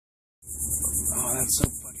That's so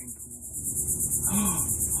fucking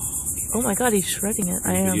cool. Oh my god, he's shredding it.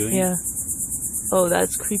 I am, yeah. Oh,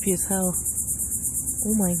 that's creepy as hell.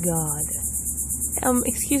 Oh my god.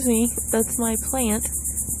 Excuse me, that's my plant.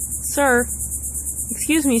 Sir.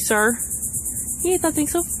 Excuse me, sir. He ate that thing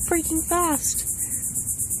so freaking fast.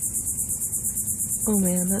 Oh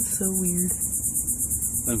man, that's so weird.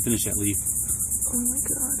 Let him finish that leaf. Oh my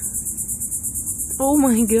god. Oh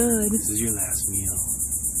my god. This is your last meal.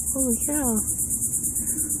 Holy cow.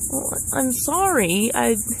 Oh, I'm sorry.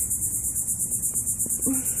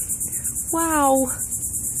 Wow.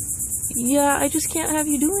 Yeah, I just can't have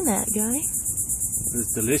you doing that, guy.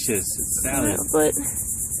 It's delicious. It's salad. Yeah, but...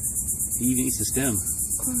 He even eats the stem.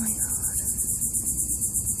 Oh my god.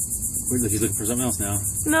 Weird, he's looking for something else now.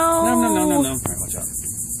 No! No. Alright, watch out.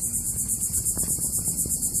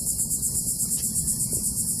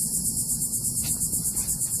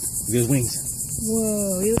 Look at his wings.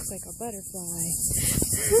 Whoa, he looks like a butterfly.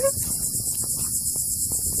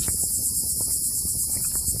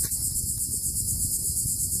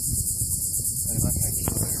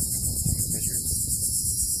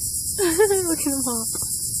 Look at him hop.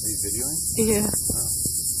 Are you videoing? Yeah.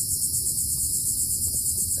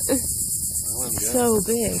 Oh. So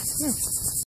big. Yeah.